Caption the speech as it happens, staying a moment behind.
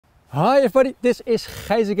Hi everybody, this is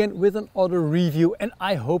Gijs again with another review and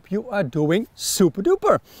I hope you are doing super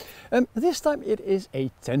duper. This time it is a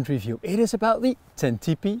tent review. It is about the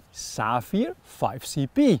Tentipi Safir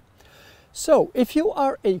 5CP. So if you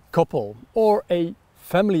are a couple or a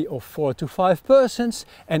family of 4 to 5 persons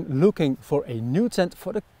and looking for a new tent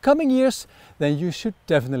for the coming years, then you should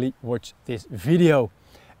definitely watch this video.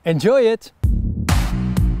 Enjoy it!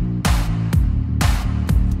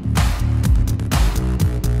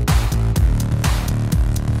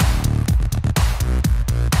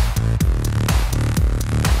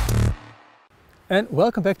 And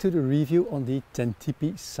welcome back to the review on the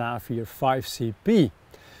Tentipi Safir 5CP.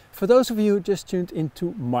 For those of you who just tuned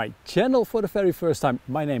into my channel for the very first time,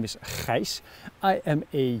 my name is Gijs. I am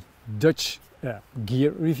a Dutch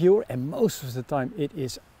gear reviewer and most of the time it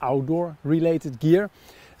is outdoor related gear.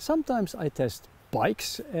 Sometimes I test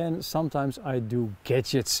bikes and sometimes I do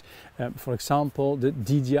gadgets. For example, the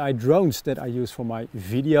DJI drones that I use for my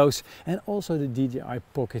videos and also the DJI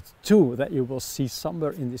Pocket 2 that you will see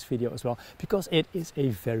somewhere in this video as well, because it is a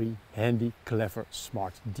very handy, clever,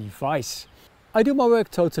 smart device. I do my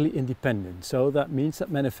work totally independent, so that means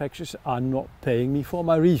that manufacturers are not paying me for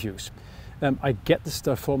my reviews. I get the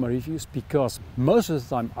stuff for my reviews because most of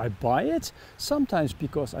the time I buy it, sometimes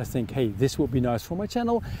because I think, hey, this would be nice for my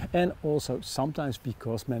channel, and also sometimes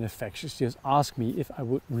because manufacturers just ask me if I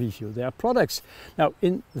would review their products. Now,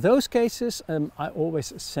 in those cases, I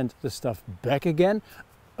always send the stuff back again,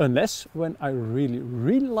 unless when I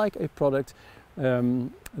really like a product,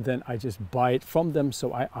 then I just buy it from them,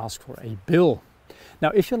 so I ask for a bill. Now,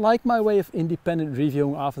 if you like my way of independent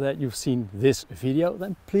reviewing after that you've seen this video,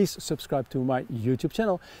 then please subscribe to my YouTube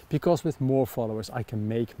channel, because with more followers I can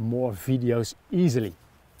make more videos easily.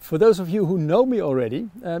 For those of you who know me already,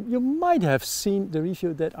 you might have seen the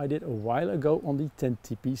review that I did a while ago on the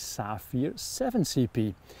Tentipi Safir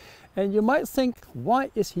 7CP. And you might think,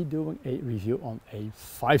 why is he doing a review on a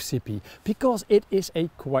 5CP? Because it is a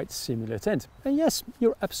quite similar tent. And yes,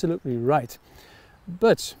 you're absolutely right.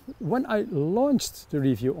 But when I launched the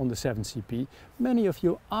review on the 7CP, many of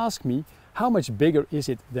you asked me how much bigger is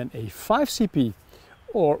it than a 5CP?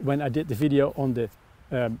 Or when I did the video on the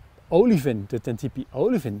Olivin, the Tentipi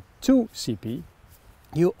Olivin 2CP,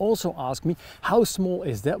 you also asked me how small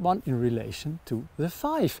is that one in relation to the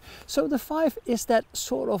 5. So the 5 is that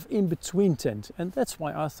sort of in-between tent, and that's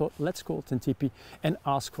why I thought let's call Tentipi and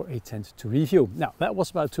ask for a tent to review. Now that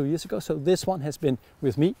was about 2 years ago, so this one has been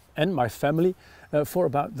with me and my family for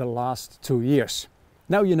about the last 2 years.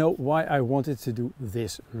 Now you know why I wanted to do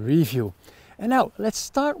this review. And now let's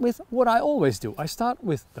start with what I always do. I start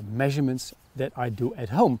with the measurements that I do at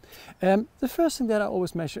home. The first thing that I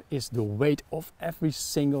always measure is the weight of every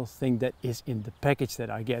single thing that is in the package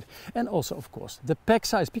that I get. And also, of course, the pack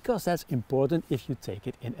size, because that's important if you take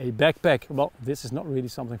it in a backpack. Well, this is not really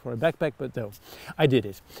something for a backpack, but though, I did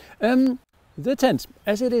it. The tent,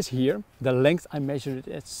 as it is here, the length I measured it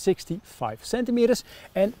at 65 centimeters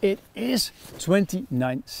and it is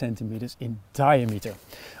 29 centimeters in diameter.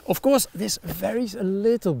 Of course, this varies a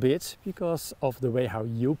little bit because of the way how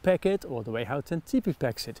you pack it or the way how Tentipi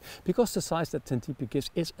packs it, because the size that Tentipi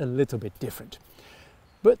gives is a little bit different.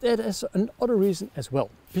 But there is another reason as well,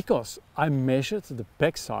 because I measured the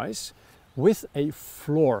pack size with a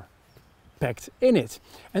floor packed in it.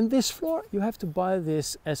 And this floor, you have to buy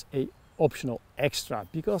this as a optional extra,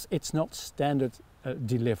 because it's not standard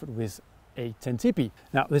delivered with a Tentipi.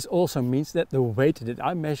 Now this also means that the weight that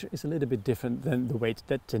I measure is a little bit different than the weight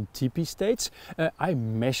that Tentipi states. I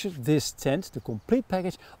measured this tent, the complete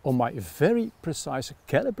package, on my very precise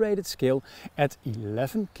calibrated scale at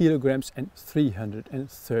 11 kilograms and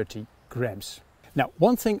 330 grams. Now,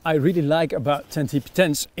 one thing I really like about Tentipi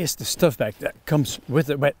tents is the stuff bag that comes with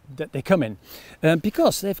the that they come in,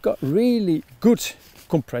 because they've got really good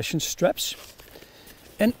compression straps,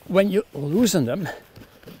 and when you loosen them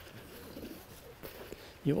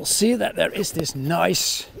you will see that there is this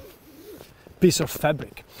nice piece of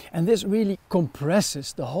fabric, and this really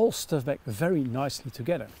compresses the whole stuff bag very nicely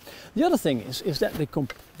together. The other thing is that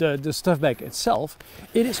the stuff bag itself,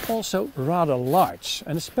 it is also rather large,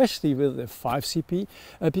 and especially with the 5CP,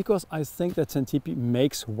 because I think that Tentipi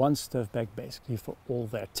makes one stuff bag basically for all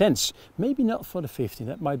their tents. Maybe not for the 50,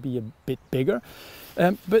 that might be a bit bigger,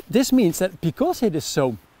 but this means that because it is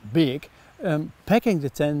so big, packing the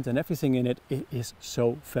tent and everything in it, it is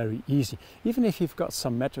so very easy. Even if you've got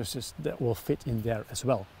some mattresses that will fit in there as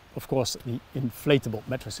well. Of course, the inflatable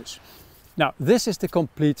mattresses. Now, this is the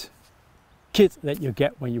complete kit that you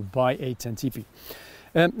get when you buy a Tentipi.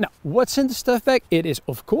 Now, what's in the stuff bag? It is,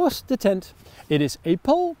 of course, the tent. It is a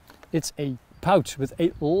pole. It's a pouch with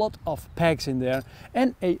a lot of pegs in there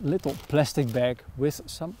and a little plastic bag with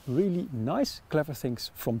some really nice, clever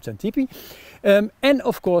things from Tentipi. And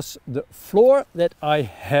of course the floor that I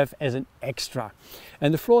have as an extra.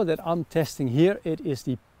 And the floor that I'm testing here, it is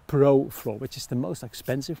the Pro Floor, which is the most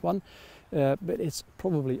expensive one, but it's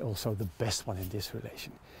probably also the best one in this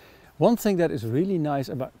relation. One thing that is really nice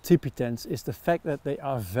about Tipi tents is the fact that they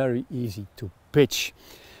are very easy to pitch.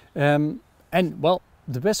 And well,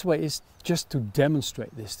 the best way is just to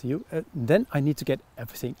demonstrate this to you. Then I need to get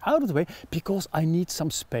everything out of the way because I need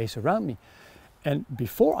some space around me. And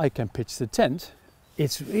before I can pitch the tent,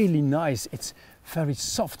 it's really nice. It's very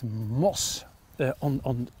soft moss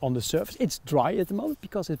on the surface. It's dry at the moment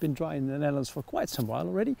because it's been dry in the Netherlands for quite some while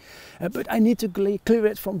already. But I need to clear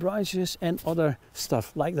it from branches and other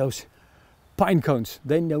stuff like those pine cones.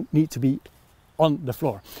 They don't need to be on the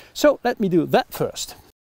floor. So let me do that first.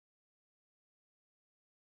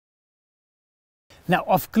 Now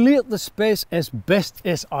I've cleared the space as best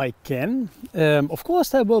as I can. Of course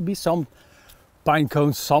there will be some pine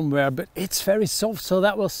cones somewhere, but it's very soft, so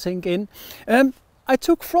that will sink in. I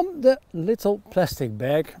took from the little plastic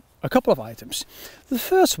bag a couple of items. The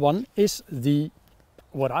first one is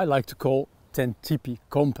what I like to call Tentipi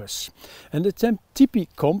compass. And the Tentipi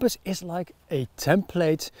compass is like a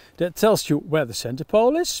template that tells you where the center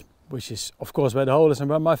pole is, which is of course where the hole is and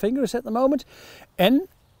where my finger is at the moment. And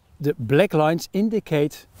the black lines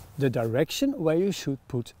indicate the direction where you should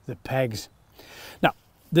put the pegs. Now,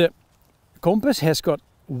 the compass has got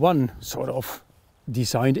one sort of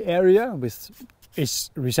designed area with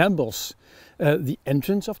resembles the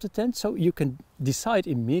entrance of the tent, so you can decide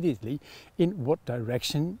immediately in what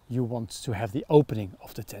direction you want to have the opening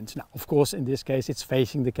of the tent. Now, of course, in this case it's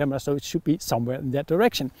facing the camera, so it should be somewhere in that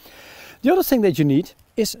direction. The other thing that you need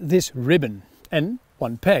is this ribbon and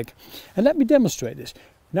one peg. And let me demonstrate this.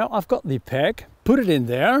 Now I've got the peg, put it in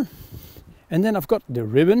there, and then I've got the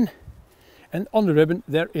ribbon, and on the ribbon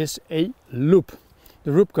there is a loop.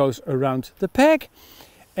 The loop goes around the peg,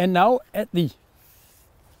 and now at the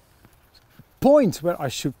point where I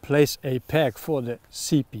should place a peg for the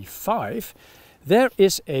CP5, there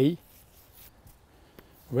is a,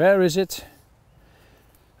 where is it?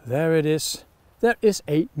 There it is. There is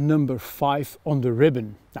a number 5 on the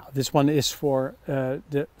ribbon. Now this one is for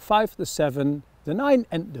the 5, the 7, the 9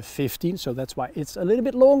 and the 15, so that's why it's a little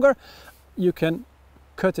bit longer. You can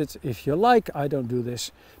cut it if you like. I don't do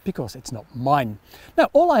this because it's not mine.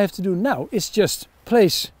 Now all I have to do now is just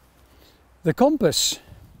place the compass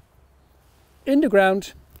in the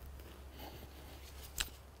ground,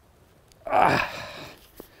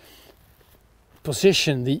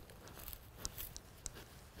 position the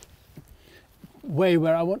way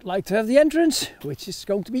where I would like to have the entrance, which is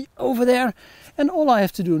going to be over there, and all I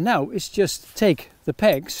have to do now is just take the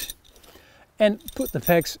pegs and put the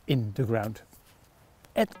pegs in the ground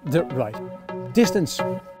at the right distance.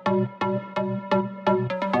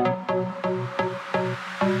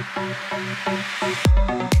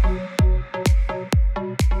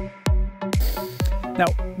 Now,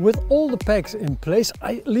 with all the pegs in place,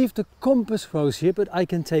 I leave the compass rose here, but I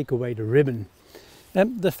can take away the ribbon.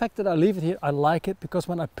 And the fact that I leave it here, I like it because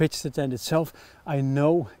when I pitch the tent itself, I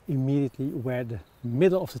know immediately where the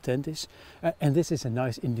middle of the tent is. And this is a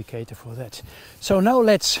nice indicator for that. So now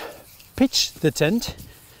let's pitch the tent,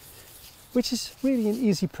 which is really an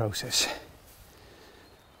easy process.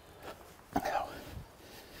 Now,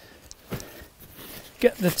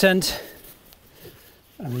 get the tent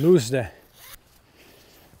and loose the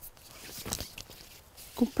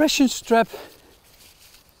compression strap,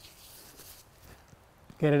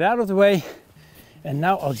 get it out of the way, and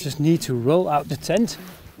now I'll just need to roll out the tent.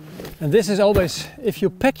 And this is always, if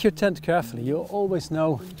you pack your tent carefully, you'll always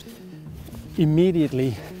know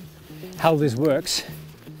immediately how this works.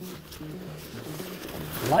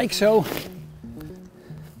 Like so.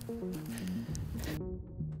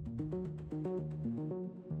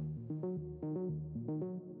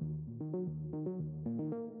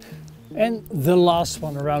 And the last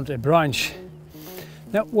one around a branch.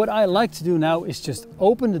 Now what I like to do now is just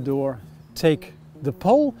open the door, take the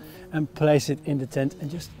pole and place it in the tent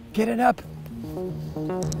and just get it up.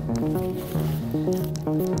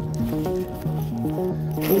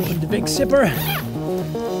 Open the big zipper.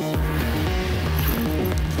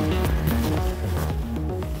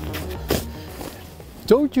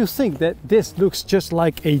 Don't you think that this looks just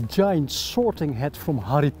like a giant sorting hat from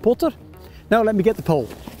Harry Potter? Now let me get the pole.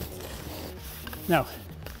 Now,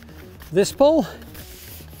 this pole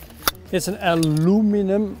is an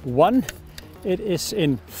aluminum one. It is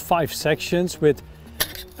in 5 sections with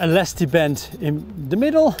elastic band in the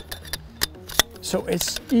middle, so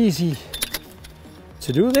it's easy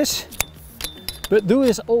to do this, but do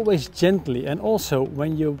this always gently. And also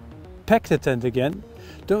when you pack the tent again,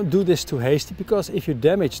 don't do this too hasty, because if you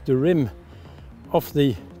damage the rim of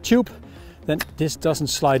the tube, then this doesn't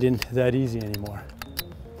slide in that easy anymore.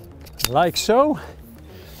 Like so.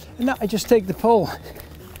 And now I just take the pole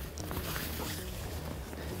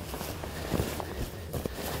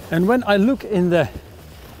and when I look in the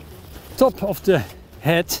top of the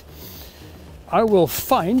head, I will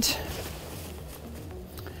find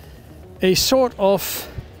a sort of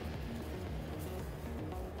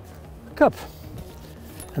cup,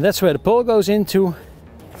 and that's where the pole goes into.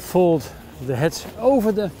 Fold the head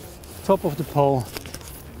over the top of the pole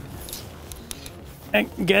and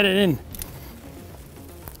get it in.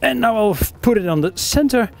 And now I'll put it on the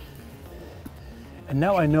center, and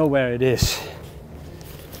now I know where it is.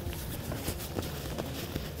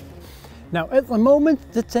 Now at the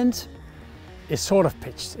moment the tent is sort of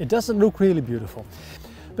pitched. It doesn't look really beautiful.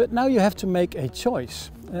 But now you have to make a choice,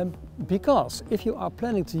 because if you are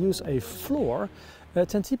planning to use a floor,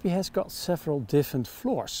 Tentipi has got several different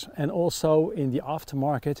floors, and also in the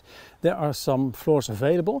aftermarket there are some floors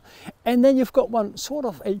available. And then you've got one sort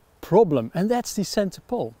of a problem, and that's the center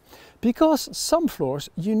pole, because some floors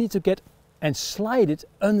you need to get and slide it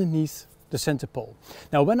underneath the center pole.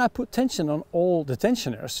 Now when I put tension on all the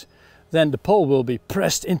tensioners, then the pole will be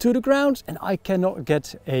pressed into the ground and I cannot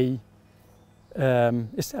get a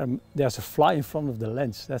there's a fly in front of the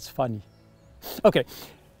lens, that's funny. Okay,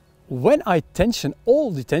 when I tension all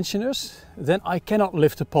the tensioners, then I cannot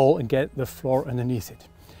lift the pole and get the floor underneath it.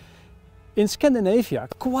 In Scandinavia,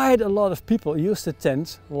 quite a lot of people use the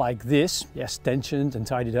tent like this, yes, tensioned and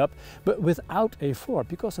tidied up, but without a floor,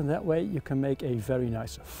 because in that way you can make a very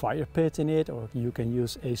nice fire pit in it, or you can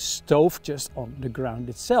use a stove just on the ground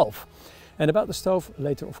itself. And about the stove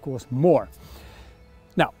later, of course, more.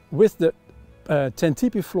 Now, with the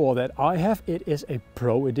Tentipi floor that I have, it is a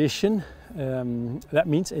Pro edition. That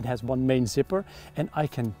means it has one main zipper, and I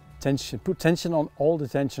can put tension on all the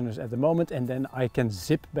tensioners at the moment, and then I can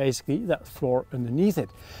zip basically that floor underneath it.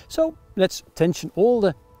 So let's tension all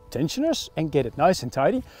the tensioners and get it nice and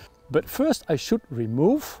tidy. But first I should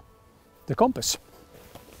remove the compass.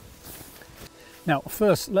 Now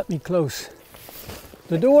first let me close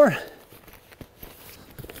the door.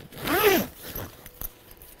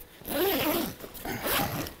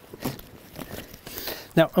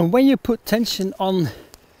 Now, and when you put tension on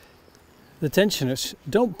the tensioners,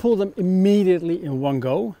 don't pull them immediately in one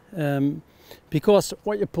go, because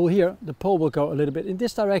what you pull here, the pole will go a little bit in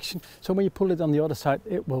this direction, so when you pull it on the other side,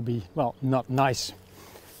 it will be, well, not nice.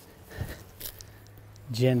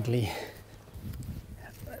 Gently.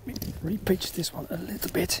 Let me repitch this one a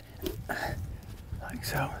little bit, like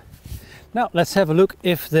so. Now let's have a look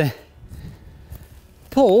if the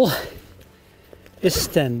pole is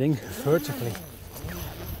standing vertically.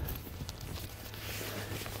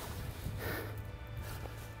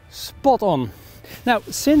 Spot on. Now,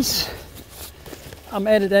 since I'm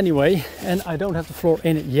at it anyway and I don't have the floor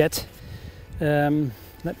in it yet, let me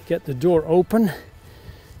get the door open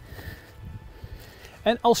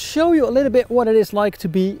and I'll show you a little bit what it is like to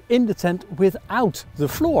be in the tent without the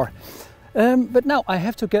floor. But now I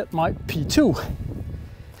have to get my P2.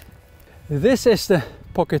 This is the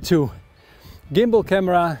Pocket 2 gimbal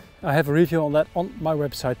camera. I have a review on that on my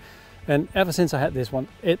website. And ever since I had this one,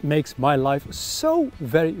 it makes my life so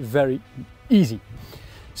very, very easy.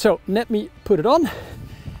 So let me put it on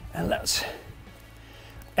and let's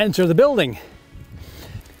enter the building.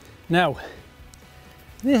 Now,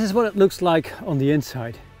 this is what it looks like on the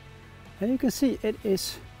inside. And you can see it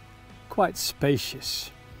is quite spacious.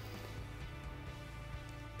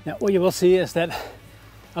 Now, what you will see is that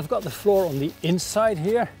I've got the floor on the inside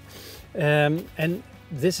here. And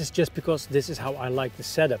this is just because this is how I like the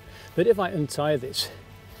setup. But if I untie this,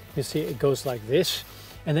 you see it goes like this,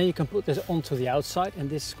 and then you can put this onto the outside, and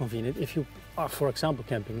this is convenient if you are, for example,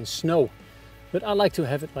 camping in snow. But I like to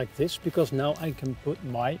have it like this because now I can put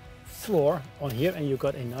my floor on here and you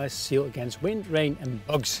got a nice seal against wind, rain and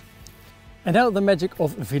bugs. And now the magic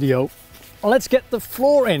of video. Let's get the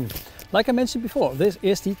floor in. Like I mentioned before, this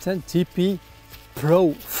is the Tentipi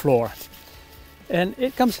Pro Floor. And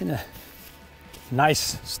it comes in a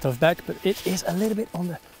nice stuff bag, but it is a little bit on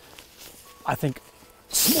the, I think,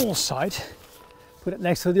 small side. Put it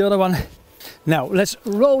next to the other one. Now let's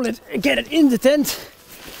roll it, get it in the tent.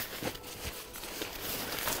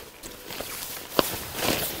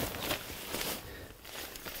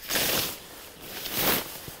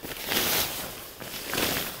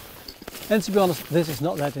 And to be honest, this is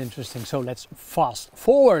not that interesting, so let's fast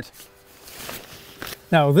forward.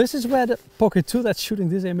 Now this is where the Pocket 2 that's shooting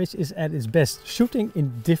this image is at its best, shooting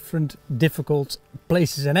in different difficult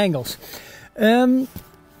places and angles.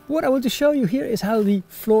 What I want to show you here is how the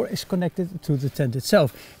floor is connected to the tent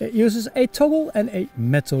itself. It uses a toggle and a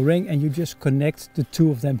metal ring, and you just connect the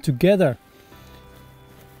two of them together.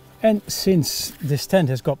 And since this tent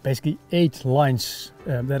has got basically 8 lines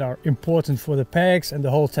that are important for the pegs and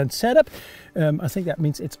the whole tent setup, I think that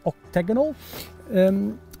means it's octagonal.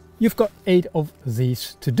 You've got 8 of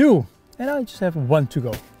these to do, and I just have 1 to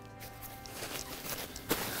go.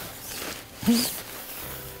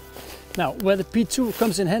 Now, where the P2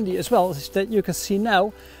 comes in handy as well is that you can see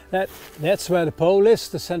now that that's where the pole is,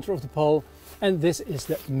 the center of the pole, and this is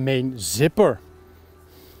the main zipper.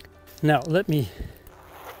 Now, let me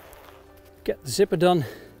get the zipper done.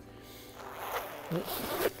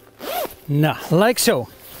 Now, like so.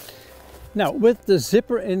 Now, with the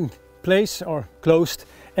zipper in place or closed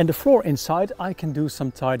and the floor inside, I can do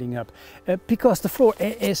some tidying up because the floor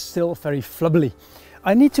is still very flubbly.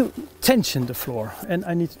 I need to tension the floor, and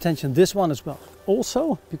I need to tension this one as well.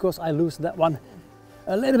 Also, because I loosened that one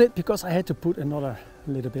a little bit because I had to put another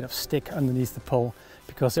little bit of stick underneath the pole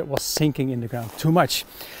because it was sinking in the ground too much.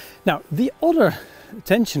 Now, the other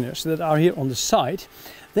tensioners that are here on the side,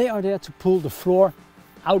 they are there to pull the floor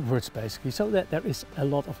outwards basically, so that there is a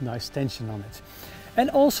lot of nice tension on it. And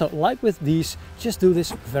also, like with these, just do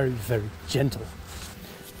this very, very gentle.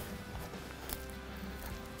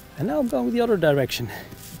 And now I'm going the other direction.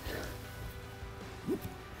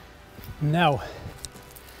 Now,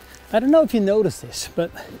 I don't know if you noticed this,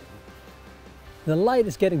 but the light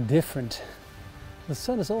is getting different. The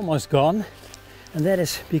sun is almost gone, and that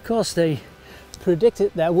is because they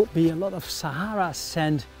predicted there would be a lot of Sahara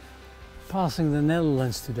sand passing the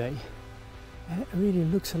Netherlands today. And it really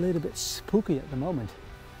looks a little bit spooky at the moment.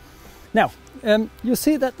 Now, you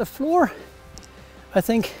see that the floor, I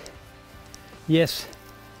think, yes,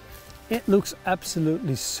 it looks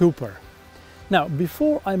absolutely super. Now,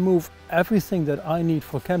 before I move everything that I need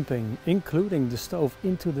for camping, including the stove,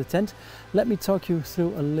 into the tent, let me talk you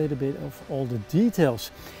through a little bit of all the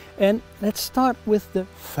details. And let's start with the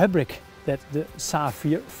fabric that the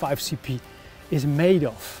Safir 5CP is made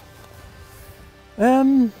of.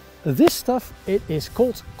 This stuff, it is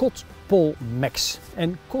called Cotpol Max,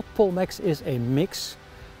 and Cotpol Max is a mix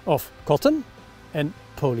of cotton and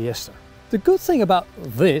polyester. The good thing about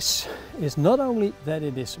this is not only that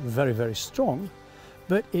it is very, very strong,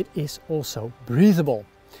 but it is also breathable.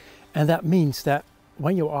 And that means that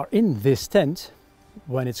when you are in this tent,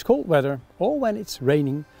 when it's cold weather or when it's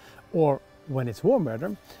raining or when it's warm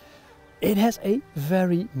weather, it has a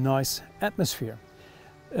very nice atmosphere.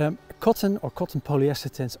 Cotton or cotton polyester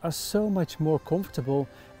tents are so much more comfortable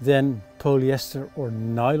than polyester or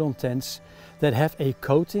nylon tents that have a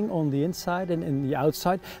coating on the inside and in the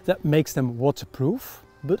outside that makes them waterproof,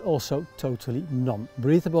 but also totally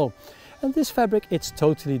non-breathable. And this fabric, it's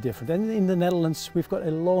totally different. And in the Netherlands, we've got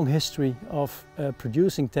a long history of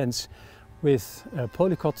producing tents with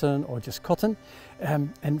polycotton or just cotton.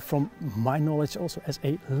 And from my knowledge, also as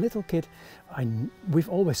a little kid, we've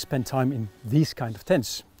always spent time in these kind of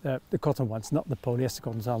tents. The cotton ones, not the polyester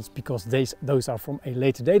cotton ones, because those are from a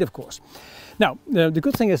later date, of course. Now, the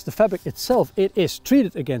good thing is the fabric itself, it is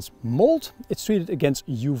treated against mold, it's treated against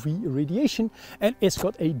UV radiation, and it's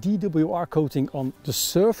got a DWR coating on the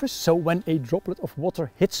surface, so when a droplet of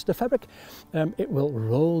water hits the fabric, it will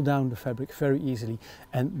roll down the fabric very easily.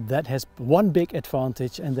 And that has one big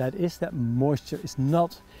advantage, and that is that moisture is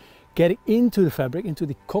not getting into the fabric, into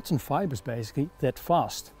the cotton fibers basically, that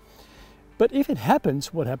fast. But if it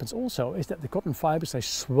happens, what happens also is that the cotton fibers, they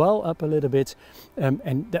swell up a little bit, and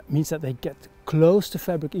that means that they get close to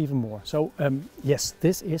fabric even more. So yes,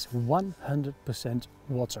 this is 100%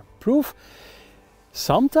 waterproof.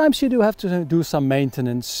 Sometimes you do have to do some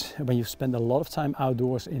maintenance when you spend a lot of time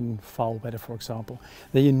outdoors in foul weather, for example.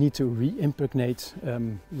 Then you need to re-impregnate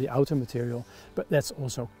the outer material, but that's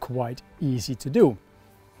also quite easy to do.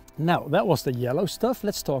 Now, that was the yellow stuff.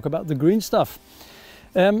 Let's talk about the green stuff.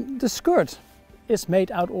 The skirt is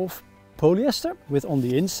made out of polyester with on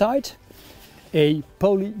the inside a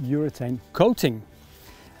polyurethane coating.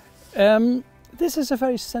 This is a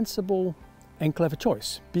very sensible and clever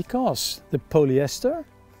choice because the polyester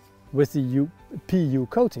with the PU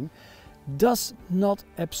coating does not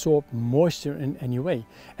absorb moisture in any way.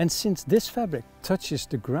 And since this fabric touches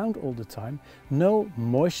the ground all the time, no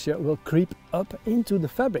moisture will creep up into the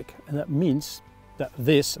fabric, and that means that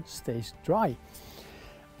this stays dry.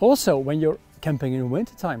 Also, when you're camping in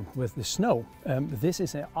wintertime with the snow, this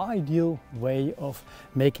is an ideal way of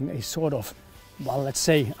making a sort of, well, let's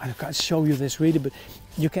say, I can't show you this really, but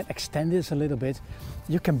you can extend this a little bit.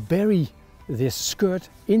 You can bury this skirt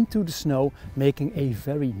into the snow, making a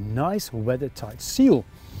very nice weather-tight seal.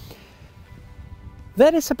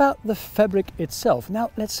 That is about the fabric itself.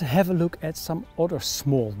 Now let's have a look at some other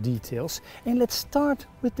small details, and let's start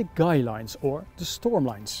with the guy lines or the storm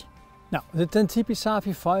lines. Now the Tentipi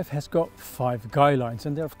Safir 5 has got 5 guy lines,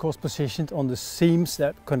 and they're of course positioned on the seams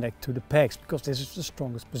that connect to the pegs, because this is the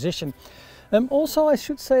strongest position. Also I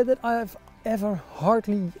should say that I have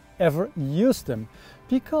hardly ever used them,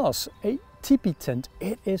 because a Tipi tent,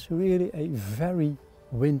 it is really a very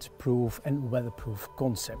windproof and weatherproof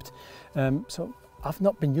concept. So I've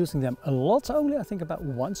not been using them a lot, only I think about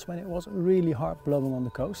once when it was really hard blowing on the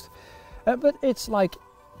coast. But it's like,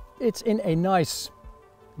 it's in a nice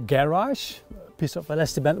garage, a piece of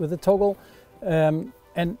elastic band with a toggle,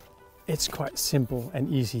 and it's quite simple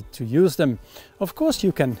and easy to use them. Of course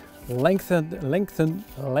you can lengthen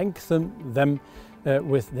them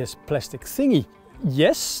with this plastic thingy.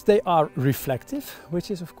 Yes, they are reflective,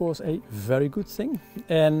 which is of course a very good thing.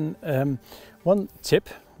 And one tip,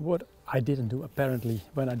 what I didn't do apparently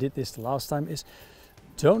when I did this the last time, is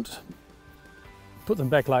don't put them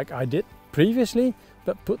back like I did previously,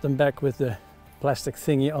 but put them back with the plastic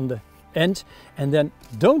thingy on the end, and then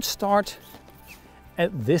don't start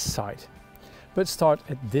at this side, but start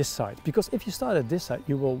at this side, because if you start at this side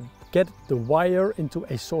you will get the wire into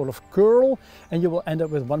a sort of curl and you will end up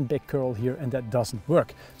with one big curl here, and that doesn't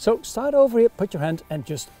work. So start over here, put your hand and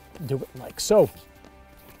just do it like so.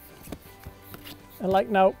 And like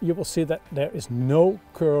now you will see that there is no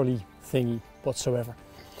curly thingy whatsoever.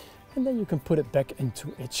 And then you can put it back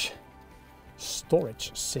into its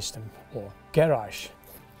storage system or garage.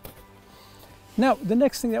 Now the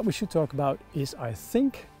next thing that we should talk about is, I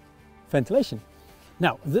think, ventilation.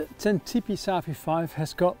 Now the Tentipi Safir 5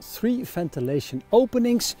 has got 3 ventilation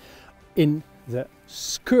openings in the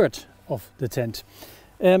skirt of the tent.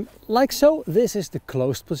 Like so, this is the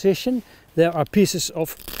closed position. There are pieces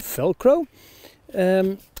of Velcro,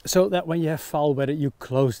 so that when you have foul weather you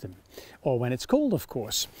close them, or when it's cold of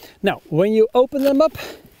course. Now when you open them up,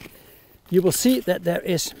 you will see that there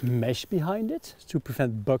is mesh behind it to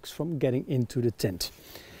prevent bugs from getting into the tent.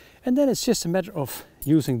 And then it's just a matter of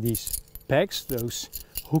using these pegs, those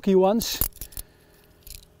hooky ones,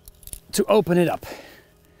 to open it up.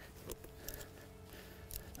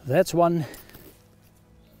 That's one.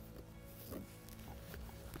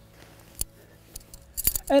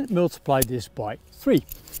 And multiply this by 3.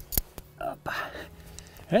 Up.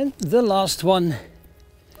 And the last one.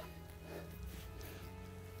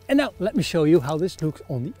 And now let me show you how this looks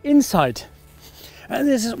on the inside. And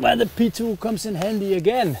this is where the P tool comes in handy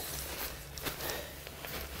again.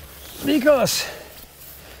 Because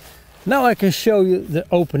now I can show you the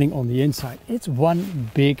opening on the inside. It's one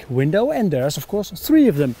big window, and there's of course 3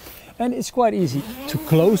 of them. And it's quite easy to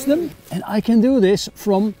close them. And I can do this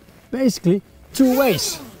from basically 2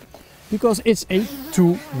 ways. Because it's a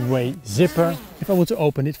 2-way zipper if I want to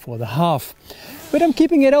open it for the half. But I'm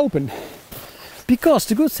keeping it open. Because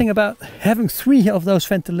the good thing about having 3 of those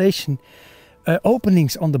ventilation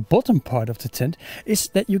openings on the bottom part of the tent is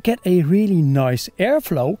that you get a really nice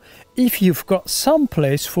airflow if you've got some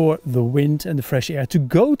place for the wind and the fresh air to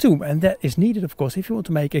go to. And that is needed of course if you want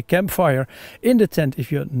to make a campfire in the tent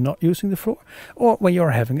if you're not using the floor, or when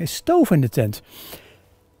you're having a stove in the tent.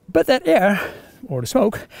 But that air, or the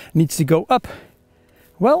smoke, needs to go up.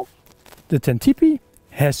 Well, the Tentipi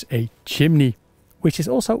has a chimney, which is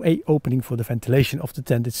also an opening for the ventilation of the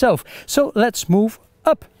tent itself. So let's move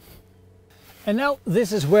up. And now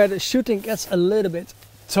this is where the shooting gets a little bit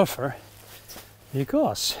tougher,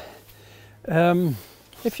 because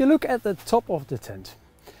if you look at the top of the tent,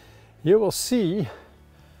 you will see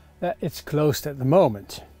that it's closed at the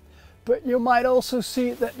moment. But you might also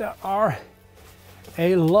see that there are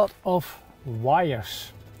a lot of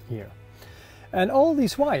wires here. And all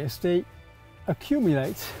these wires, they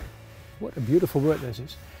accumulate, what a beautiful word this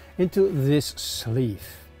is, into this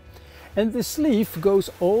sleeve. And the sleeve goes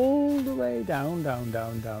all the way down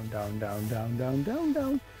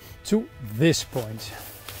to this point.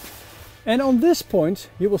 And on this point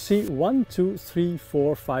you will see 1, 2, 3,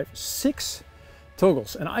 4, 5, 6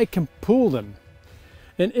 toggles, and I can pull them.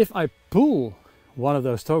 And if I pull one of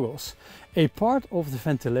those toggles, a part of the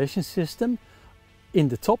ventilation system in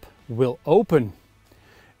the top will open.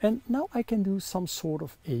 And now I can do some sort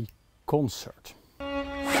of a concert.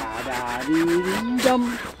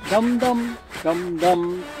 Da-da-dee-dee-dum, dum-dum,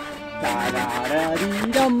 dum-dum.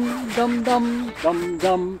 Da-da-da-dee-dum, dum-dum,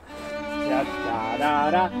 dum-dum.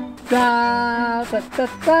 Da-da-da-da,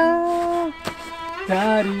 da-da-da-da.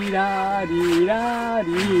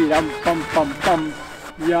 Da-dee-da-dee-da-dee-dum, pum-pum-pum.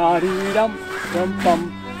 Yadidum, bum, bum,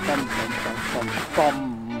 bum, bum, bum, bum,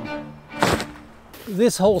 bum.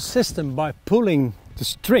 This whole system by pulling the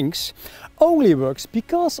strings only works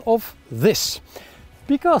because of this.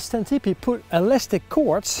 Because Tentipi put elastic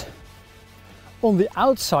cords on the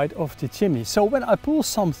outside of the chimney. So when I pull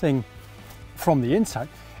something from the inside,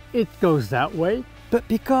 it goes that way. But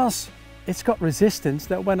because it's got resistance,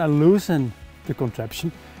 that when I loosen the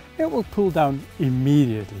contraption, it will pull down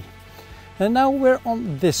immediately. And now we're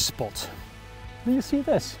on this spot. Do you see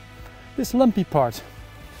this? This lumpy part.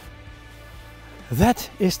 That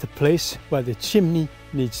is the place where the chimney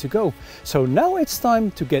needs to go. So now it's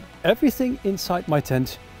time to get everything inside my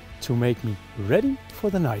tent to make me ready for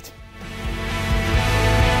the night.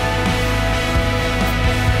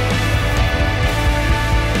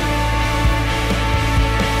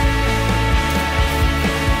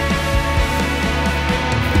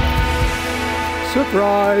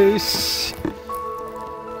 Surprise!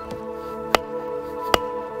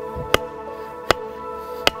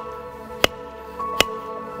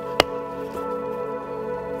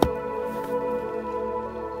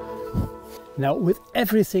 Now, with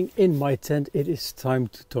everything in my tent, it is time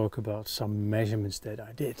to talk about some measurements that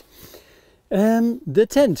I did. The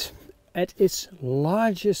tent, at its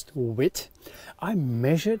largest width, I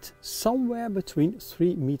measured somewhere between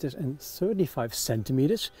 3 meters and 35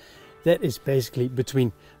 centimeters. That is basically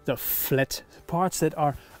between the flat parts that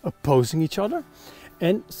are opposing each other,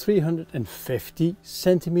 and 350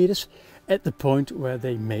 centimeters at the point where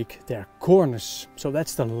they make their corners. So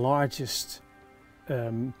that's the largest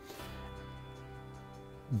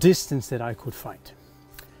distance that I could find.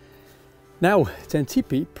 Now,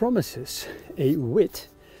 Tentipi promises a width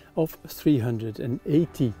of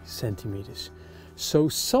 380 centimeters. So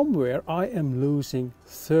somewhere I am losing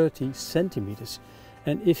 30 centimeters.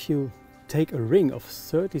 And if you take a ring of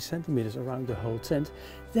 30 centimeters around the whole tent,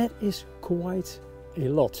 that is quite a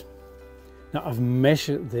lot. Now, I've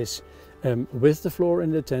measured this with the floor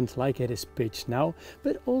in the tent like it is pitched now,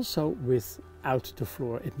 but also without the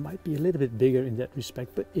floor. It might be a little bit bigger in that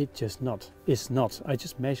respect, but it just is not. I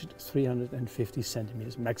just measured 350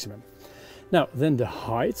 centimeters maximum. Now, then the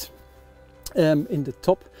height. In the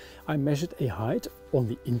top, I measured a height on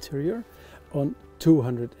the interior on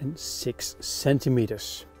 206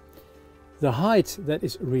 centimeters. The height that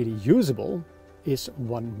is really usable is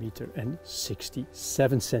 1 meter and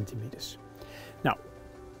 67 centimeters. Now,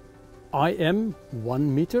 I am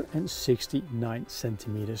 1 meter and 69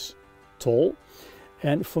 centimeters tall,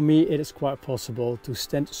 and for me it is quite possible to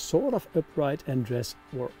stand sort of upright and dress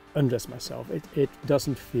or undress myself. It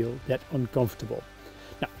doesn't feel that uncomfortable.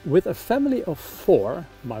 Now, with a family of 4,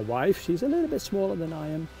 my wife, she's a little bit smaller than I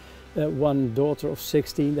am, one daughter of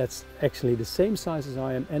 16 that's actually the same size as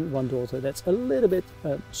I am, and one daughter that's a little bit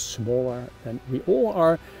smaller than we all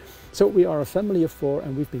are. So we are a family of 4,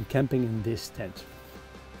 and we've been camping in this tent.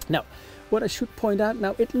 Now, what I should point out,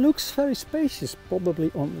 now it looks very spacious probably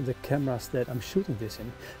on the cameras that I'm shooting this in,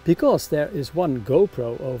 because there is one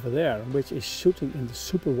GoPro over there which is shooting in the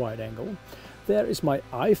super wide angle. There is my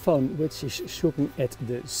iPhone which is shooting at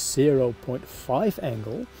the 0.5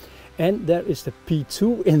 angle, and there is the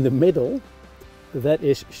P2 in the middle that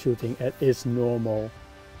is shooting at its normal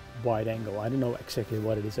wide angle. I don't know exactly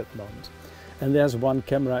what it is at the moment. And there's one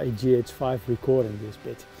camera, a GH5, recording this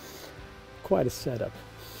bit. Quite a setup.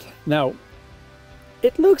 Now,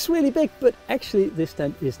 it looks really big, but actually this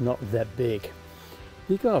tent is not that big.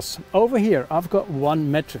 Because over here I've got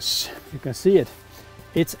one mattress. You can see it.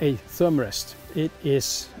 It's a thermarest. It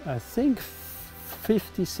is, I think,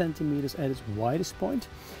 50 centimeters at its widest point,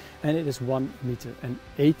 and it is 1 meter and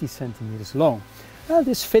 80 centimeters long. Now,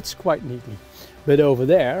 this fits quite neatly. But over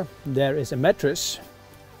there, there is a mattress.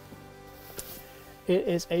 It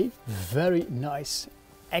is a very nice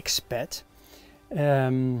expat,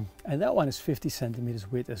 and that one is 50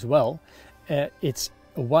 centimeters width as well. It's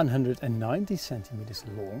 190 centimeters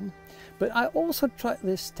long. But I also tried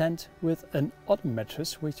this tent with an odd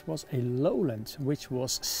mattress, which was a lowland, which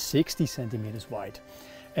was 60 centimeters wide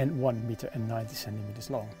and 1 meter and 90 centimeters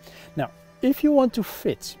long. Now, if you want to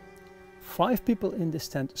fit 5 people in this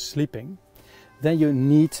tent sleeping, then you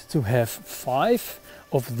need to have 5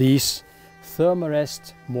 of these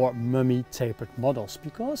thermarest, more mummy tapered models,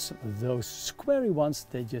 because those squarey ones,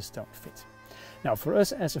 they just don't fit. Now, for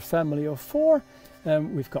us as a family of 4,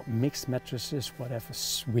 we've got mixed mattresses, whatever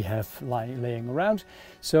we have laying around,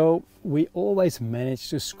 so we always manage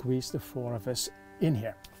to squeeze the 4 of us in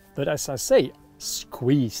here. But as I say,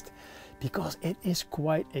 squeezed, because it is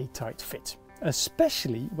quite a tight fit,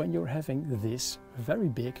 especially when you're having this very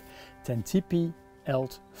big Tentipi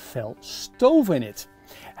Eld Fel stove in it.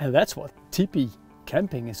 And that's what Tipi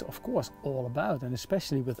camping is of course all about, and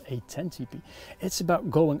especially with a Tentipi, it's about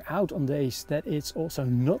going out on days that it's also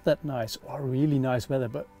not that nice or really nice weather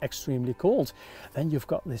but extremely cold. Then you've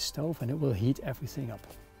got this stove and it will heat everything up.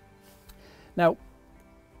 Now,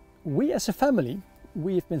 we as a family,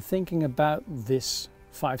 we've been thinking about this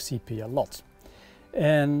 5CP a lot,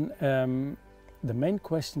 and the main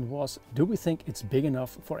question was, do we think it's big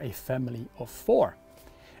enough for a family of 4?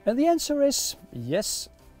 And the answer is yes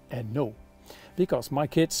and no. Because my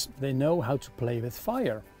kids, they know how to play with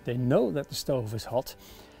fire. They know that the stove is hot.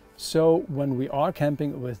 So when we are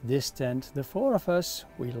camping with this tent, the 4 of us,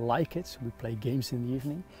 we like it. We play games in the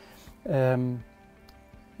evening.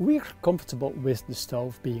 We're comfortable with the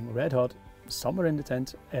stove being red hot somewhere in the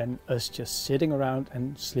tent and us just sitting around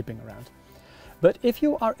and sleeping around. But if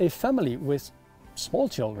you are a family with small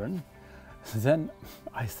children, then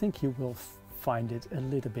I think you will find it a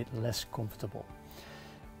little bit less comfortable.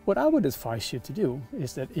 What I would advise you to do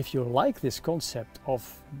is that if you like this concept of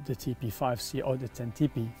the Teepee 5C or the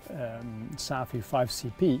Tentipi Safir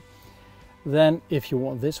 5CP, then if you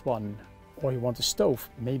want this one or you want a stove,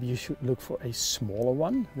 maybe you should look for a smaller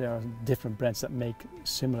one. There are different brands that make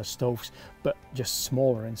similar stoves but just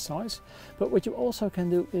smaller in size. But what you also can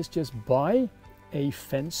do is just buy a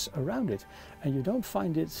fence around it, and you don't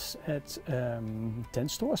find it at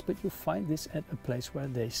tent stores, but you find this at a place where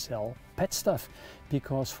they sell pet stuff,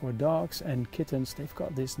 because for dogs and kittens they've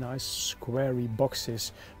got these nice squarey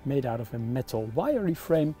boxes made out of a metal wiry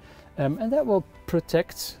frame, and that will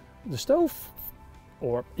protect the stove,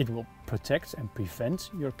 or it will protect and prevent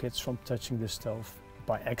your kids from touching the stove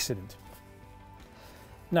by accident.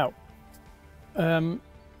 Now,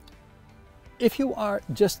 if you are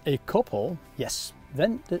just a couple, yes,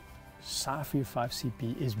 then the Safir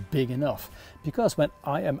 5CP is big enough, because when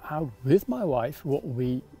I am out with my wife, what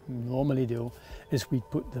we normally do is we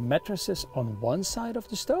put the mattresses on one side of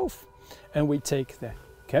the stove and we take the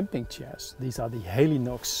camping chairs. These are the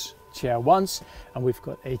Helinox chair ones, and we've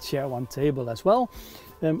got a chair one table as well.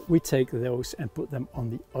 We take those and put them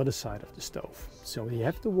on the other side of the stove. So you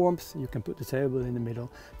have the warmth, you can put the table in the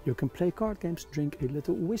middle, you can play card games, drink a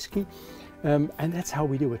little whiskey, and that's how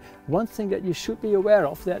we do it. One thing that you should be aware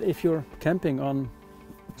of, that if you're camping on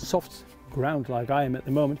soft ground like I am at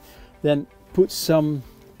the moment, then put some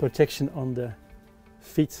protection on the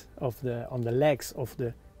feet of on the legs of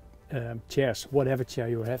the chairs, whatever chair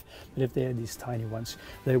you have. But if they are these tiny ones,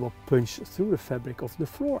 they will punch through the fabric of the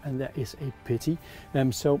floor, and that is a pity.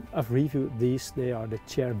 So I've reviewed these. They are the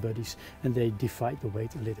chair buddies, and they divide the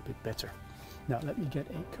weight a little bit better. Now let me get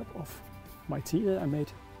a cup of my tea that I made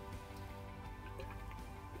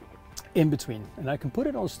in between, and I can put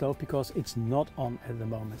it on the stove because it's not on at the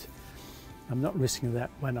moment. I'm not risking that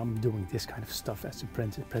when I'm doing this kind of stuff as a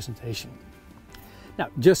presentation. Now,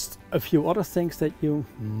 just a few other things that you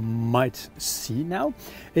might see now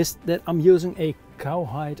is that I'm using a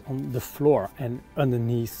cowhide on the floor and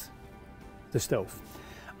underneath the stove.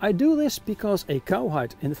 I do this because a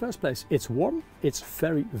cowhide, in the first place, it's warm, it's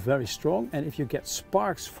very, very strong, and if you get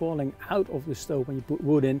sparks falling out of the stove when you put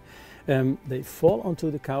wood in, they fall onto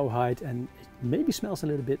the cowhide and it maybe smells a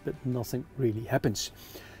little bit, but nothing really happens.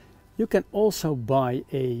 You can also buy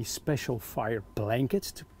a special fire blanket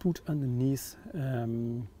to put underneath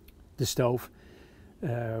the stove.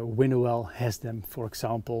 Winnowell has them, for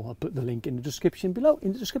example. I'll put the link in the description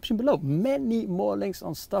below. Many more links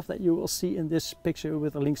on stuff that you will see in this picture,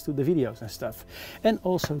 with the links to the videos and stuff, and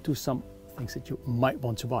also to some things that you might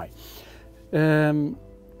want to buy.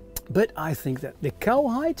 But I think that the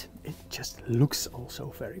cowhide, it just looks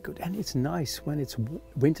also very good, and it's nice when it's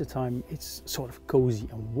winter time. It's sort of cozy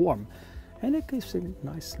and warm, and it gives a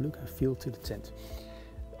nice look and feel to the tent.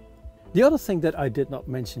 The other thing that I did not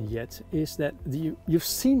mention yet is that you've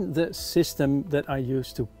seen the system that I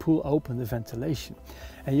use to pull open the ventilation,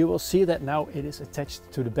 and you will see that now it is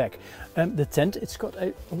attached to the back. The tent, it's got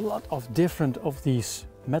a lot of different of these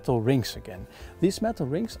metal rings again. These metal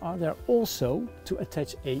rings are there also to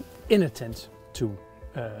attach a inner tent to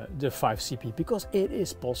the 5CP, because it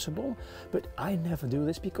is possible, but I never do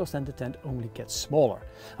this because then the tent only gets smaller.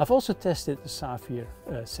 I've also tested the Safir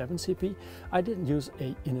 7CP. I didn't use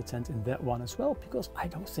a inner tent in that one as well, because I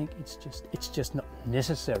don't think it's just not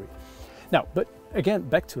necessary. Now, but again,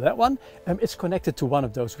 back to that one, it's connected to one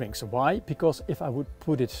of those rings. Why? Because if I would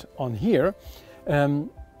put it on here,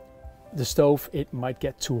 the stove, it might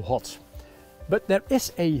get too hot. But there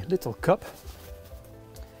is a little cup,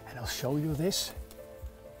 and I'll show you this.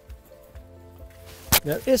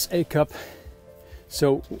 There is a cup,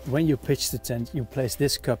 so when you pitch the tent, you place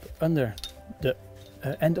this cup under the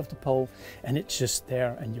end of the pole, and it's just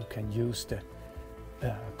there, and you can use the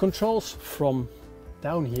controls from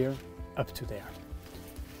down here up to there.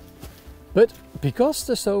 But because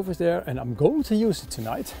the stove is there and I'm going to use it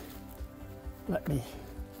tonight, let me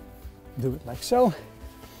do it like so.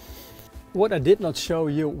 What I did not show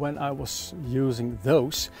you when I was using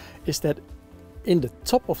those is that in the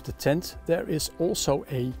top of the tent there is also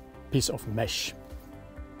a piece of mesh.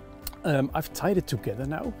 I've tied it together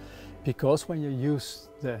now because when you use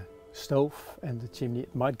the stove and the chimney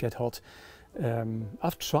it might get hot.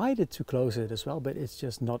 I've tried it to close it as well, but it's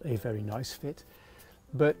just not a very nice fit.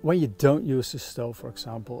 But when you don't use the stove, for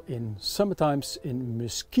example, in summer times in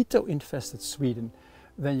mosquito infested Sweden,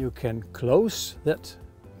 then you can close that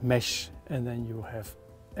mesh and then you have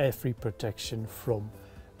every protection from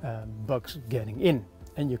bugs getting in,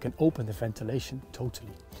 and you can open the ventilation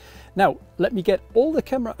totally. Now let me get all the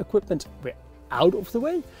camera equipment out of the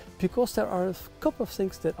way, because there are a couple of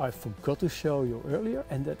things that I forgot to show you earlier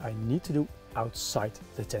and that I need to do outside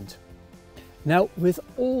the tent. Now with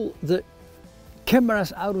all the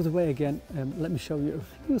cameras out of the way again, let me show you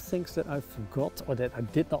a few things that I forgot or that I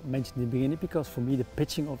did not mention in the beginning, because for me the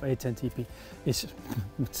pitching of a Tentipi is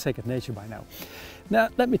second nature by now. Now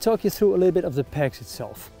let me talk you through a little bit of the pegs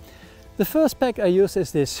itself. The first peg I use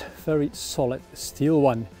is this very solid steel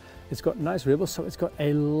one. It's got nice ribbons, so it's got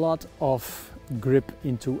a lot of grip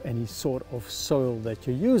into any sort of soil that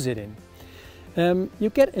you use it in. You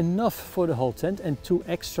get enough for the whole tent and 2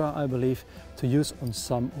 extra, I believe, to use on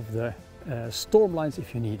some of the storm lines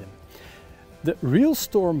if you need them. The real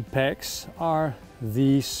storm pegs are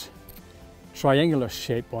these triangular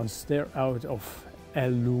shaped ones. They're out of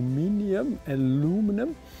aluminum,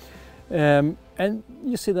 and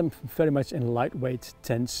you see them very much in lightweight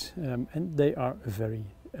tents, and they are very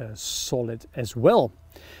solid as well.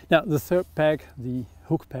 Now the third peg, the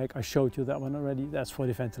hook peg, I showed you that one already. That's for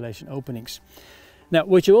the ventilation openings. Now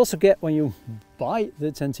what you also get when you buy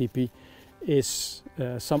the Tentipi is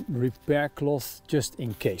some repair cloth just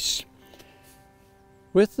in case.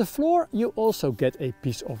 With the floor you also get a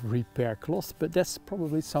piece of repair cloth, but that's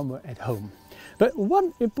probably somewhere at home. But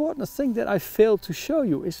one important thing that I failed to show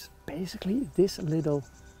you is basically this little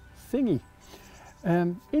thingy.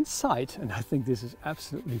 Inside, and I think this is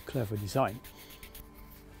absolutely clever design,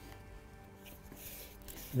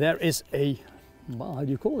 there is a, well, how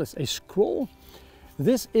do you call this, a scroll.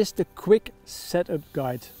 This is the quick setup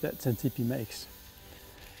guide that Tentipi makes,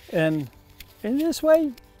 and in this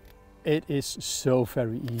way it is so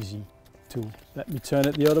very easy to, let me turn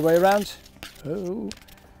it the other way around. Oh.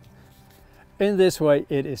 In this way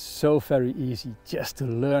it is so very easy just to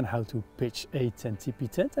learn how to pitch a Tentipi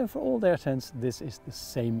tent, and for all their tents this is the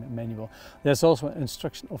same manual. There's also an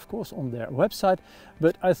instruction of course on their website,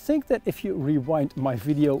 but I think that if you rewind my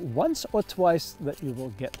video once or twice that you will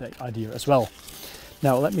get the idea as well.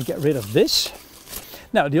 Now let me get rid of this.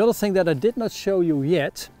 Now the other thing that I did not show you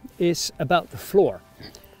yet is about the floor,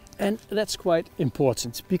 and that's quite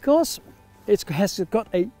important because it has got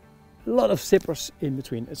a lot of zippers in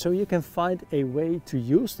between, so you can find a way to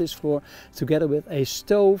use this floor together with a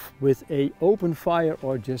stove, with a open fire,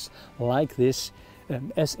 or just like this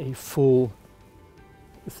as a full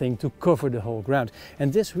thing to cover the whole ground.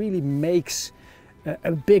 And this really makes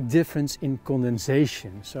a big difference in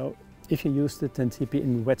condensation. So if you use the Tentipi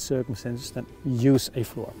in wet circumstances, then use a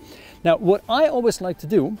floor. Now what I always like to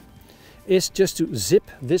do is just to zip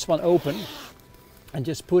this one open and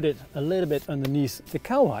just put it a little bit underneath the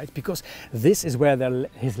cowhide, because this is where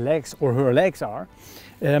his legs or her legs are.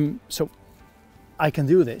 So I can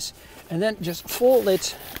do this and then just fold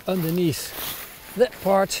it underneath that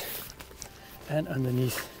part and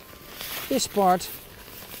underneath this part,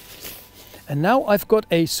 and now I've got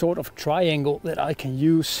a sort of triangle that I can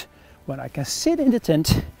use when I can sit in the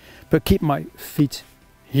tent but keep my feet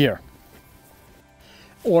here,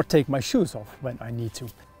 or take my shoes off when I need to.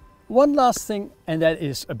 One last thing, and that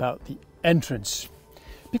is about the entrance,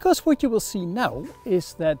 because what you will see now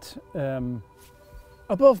is that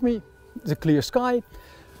above me the clear sky,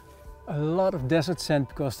 a lot of desert sand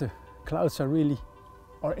because the clouds are really,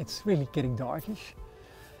 or it's really getting darkish.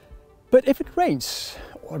 But if it rains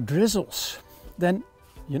or drizzles, then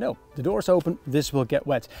you know the doors open, this will get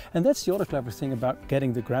wet. And that's the other clever thing about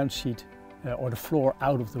getting the ground sheet or the floor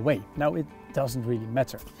out of the way. Now it doesn't really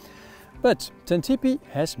matter. But Tentipi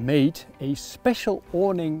has made a special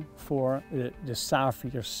awning for the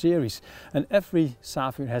Safir series, and every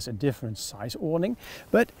Safir has a different size awning,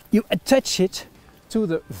 but you attach it to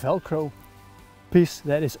the Velcro piece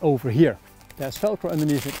that is over here. There's Velcro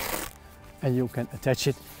underneath it and you can attach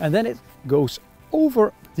it, and then it goes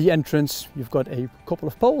over The entrance, you've got a couple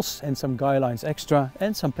of poles and some guy lines extra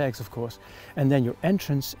and some pegs of course, and then your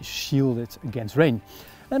entrance is shielded against rain.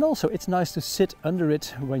 And also it's nice to sit under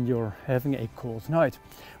it when you're having a cold night.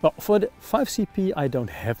 Well, for the 5CP I don't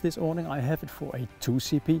have this awning, I have it for a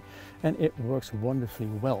 2CP and it works wonderfully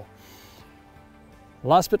well.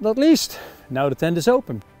 Last but not least, now the tent is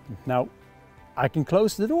open. Now I can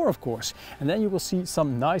close the door of course, and then you will see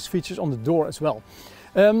some nice features on the door as well.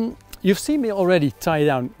 You've seen me already tie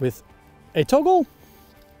down with a toggle,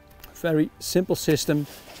 very simple system,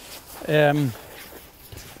 and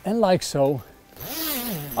like so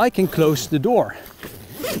I can close the door.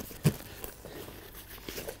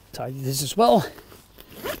 Tie this as well.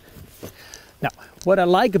 Now what I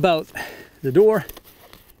like about the door,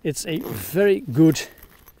 it's a very good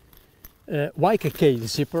YKK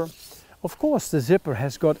zipper. Of course the zipper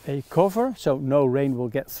has got a cover so no rain will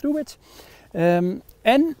get through it, and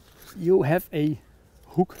you have a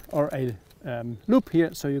hook or a loop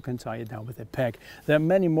here so you can tie it down with a peg. There are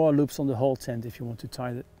many more loops on the whole tent if you want to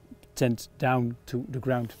tie the tent down to the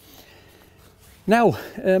ground. Now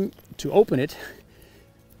to open it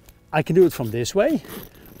I can do it from this way,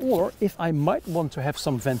 or if I might want to have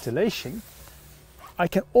some ventilation I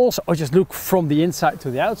can also, or just look from the inside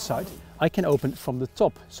to the outside, I can open it from the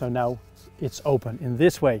top. So now it's open in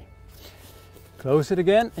this way. Close it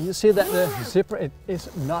again and you see that the zipper, it is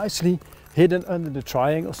nicely hidden under the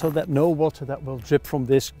triangle so that no water that will drip from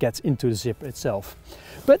this gets into the zipper itself.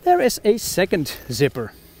 But there is a second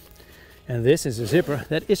zipper, and this is a zipper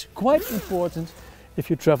that is quite important if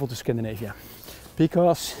you travel to Scandinavia,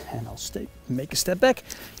 because, and I'll make a step back,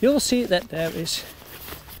 you'll see that there is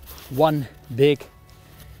one big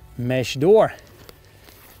mesh door,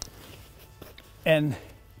 and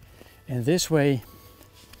in this way,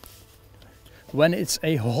 when it's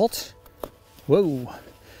a hot, whoa,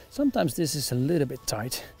 sometimes this is a little bit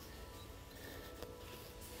tight.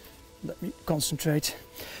 Let me concentrate.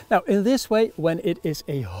 Now in this way, when it is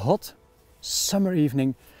a hot summer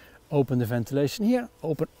evening, open the ventilation here,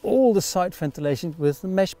 open all the side ventilation with the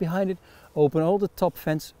mesh behind it, open all the top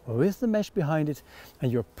vents with the mesh behind it,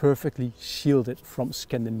 and you're perfectly shielded from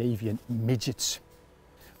Scandinavian midgets.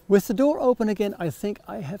 With the door open again, I think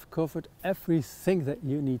I have covered everything that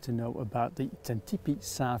you need to know about the Tentipi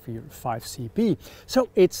Safir 5CP. So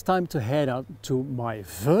it's time to head out to my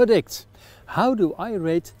verdict. How do I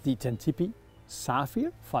rate the Tentipi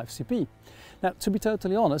Safir 5CP? Now, to be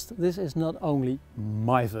totally honest, this is not only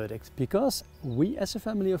my verdict, because we as a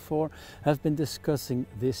family of 4 have been discussing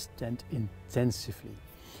this tent intensively.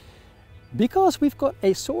 Because we've got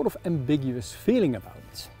a sort of ambiguous feeling about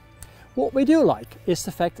it. What we do like is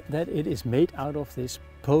the fact that it is made out of this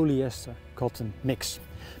polyester cotton mix,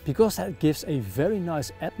 because that gives a very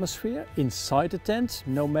nice atmosphere inside the tent,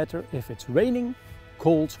 no matter if it's raining,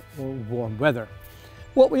 cold or warm weather.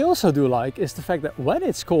 What we also do like is the fact that when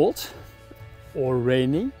it's cold or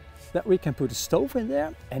rainy, that we can put a stove in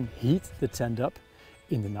there and heat the tent up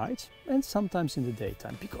in the night and sometimes in the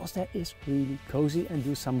daytime, because that is really cozy, and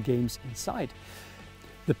do some games inside.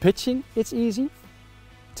 The pitching, it's easy.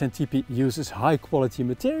 Tentipi uses high quality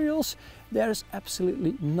materials. There's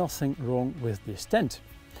absolutely nothing wrong with this tent,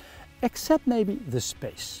 except maybe the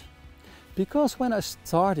space. Because when I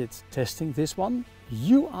started testing this one,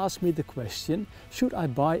 you asked me the question, should I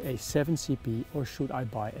buy a 7CP or should I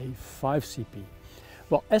buy a 5CP?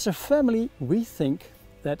 Well, as a family, we think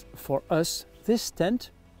that for us, this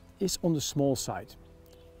tent is on the small side.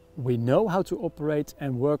 We know how to operate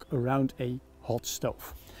and work around a hot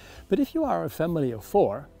stove. But if you are a family of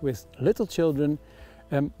 4 with little children,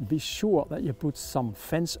 be sure that you put some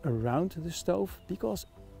fence around the stove, because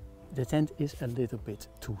the tent is a little bit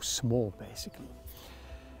too small basically.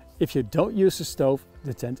 If you don't use the stove,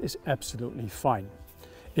 the tent is absolutely fine.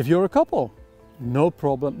 If you're a couple, no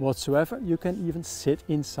problem whatsoever. You can even sit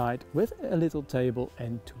inside with a little table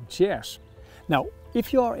and 2 chairs. Now,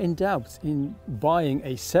 if you are in doubt in buying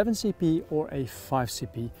a 7CP or a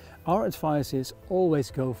 5CP, our advice is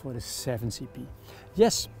always go for the 7CP.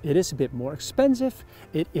 Yes, it is a bit more expensive,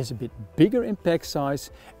 it is a bit bigger in pack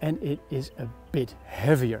size, and it is a bit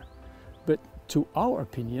heavier. But to our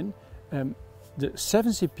opinion, the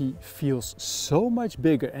 7CP feels so much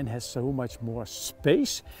bigger and has so much more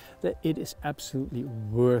space that it is absolutely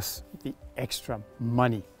worth the extra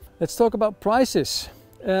money. Let's talk about prices.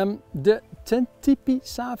 The Tentipi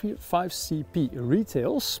Safir 5CP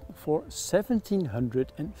retails for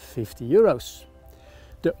 1,750 euros.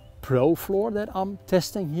 The Pro Floor that I'm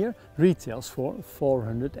testing here retails for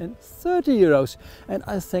 430 euros. And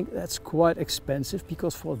I think that's quite expensive,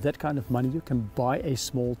 because for that kind of money you can buy a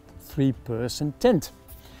small 3-person tent.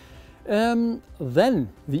 Then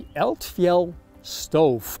the LTL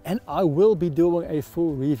stove, and I will be doing a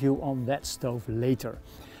full review on that stove later.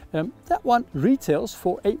 That one retails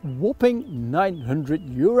for a whopping 900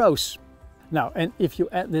 euros. Now, and if you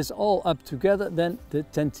add this all up together, then the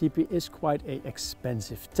Tentipi is quite an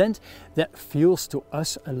expensive tent that feels to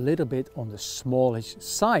us a little bit on the smallish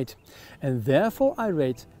side. And therefore I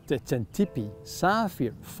rate the Tentipi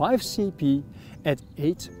Safir 5CP at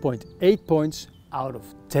 8.8 points out of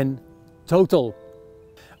 10 total.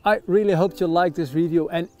 I really hope you liked this review,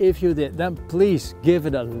 and if you did, then please give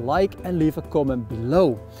it a like and leave a comment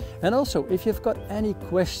below. And also, if you've got any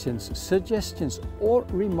questions, suggestions or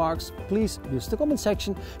remarks, please use the comment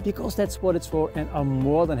section, because that's what it's for, and I'm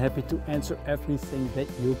more than happy to answer everything that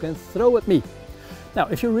you can throw at me. Now,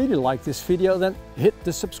 if you really like this video, then hit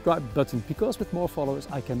the subscribe button, because with more followers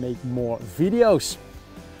I can make more videos.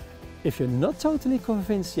 If you're not totally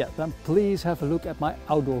convinced yet, then please have a look at my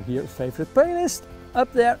outdoor gear favorite playlist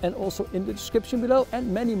up there and also in the description below,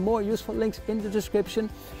 and many more useful links in the description.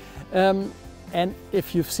 And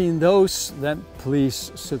if you've seen those, then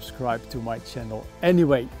please subscribe to my channel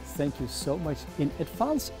anyway. Thank you so much in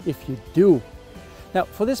advance if you do. Now,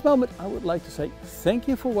 for this moment, I would like to say thank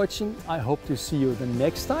you for watching. I hope to see you the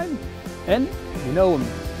next time. And you know,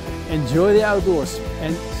 enjoy the outdoors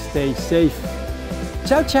and stay safe.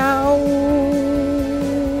 Ciao, ciao!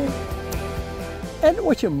 And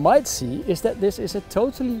what you might see is that this is a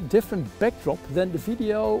totally different backdrop than the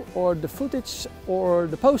video or the footage or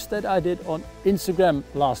the post that I did on Instagram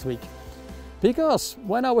last week. Because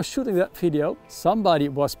when I was shooting that video, somebody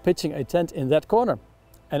was pitching a tent in that corner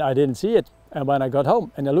and I didn't see it. And when I got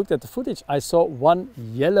home and I looked at the footage, I saw one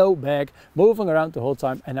yellow bag moving around the whole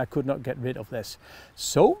time and I could not get rid of this.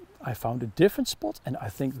 So I found a different spot, and I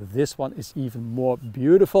think this one is even more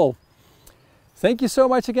beautiful. Thank you so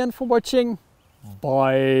much again for watching.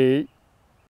 Bye.